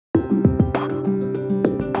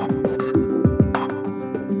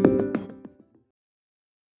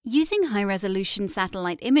high-resolution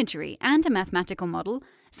satellite imagery and a mathematical model,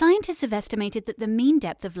 scientists have estimated that the mean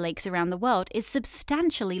depth of lakes around the world is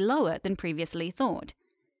substantially lower than previously thought.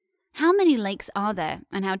 How many lakes are there,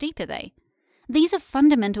 and how deep are they? These are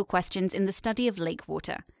fundamental questions in the study of lake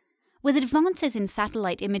water. With advances in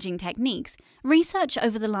satellite imaging techniques, research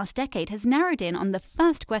over the last decade has narrowed in on the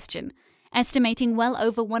first question, estimating well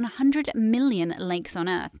over 100 million lakes on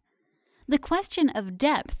Earth. The question of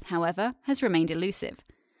depth, however, has remained elusive.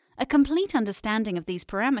 A complete understanding of these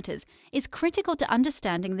parameters is critical to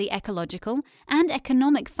understanding the ecological and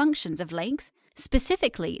economic functions of lakes,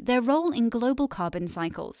 specifically their role in global carbon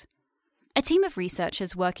cycles. A team of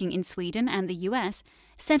researchers working in Sweden and the US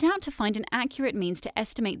set out to find an accurate means to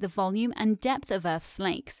estimate the volume and depth of Earth's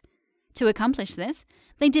lakes. To accomplish this,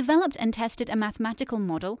 they developed and tested a mathematical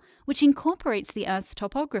model which incorporates the Earth's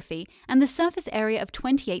topography and the surface area of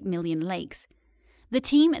 28 million lakes. The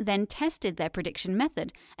team then tested their prediction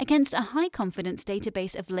method against a high-confidence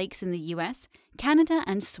database of lakes in the US, Canada,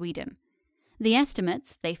 and Sweden. The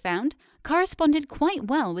estimates, they found, corresponded quite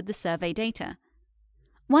well with the survey data.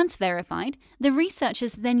 Once verified, the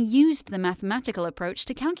researchers then used the mathematical approach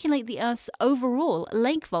to calculate the Earth's overall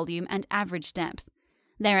lake volume and average depth.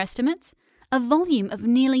 Their estimates? A volume of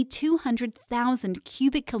nearly 200,000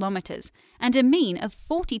 cubic kilometers and a mean of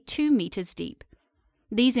 42 meters deep.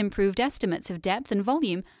 These improved estimates of depth and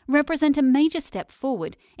volume represent a major step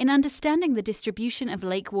forward in understanding the distribution of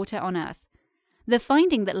lake water on Earth. The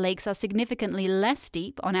finding that lakes are significantly less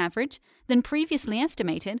deep, on average, than previously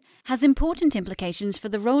estimated has important implications for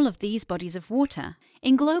the role of these bodies of water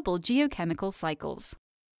in global geochemical cycles.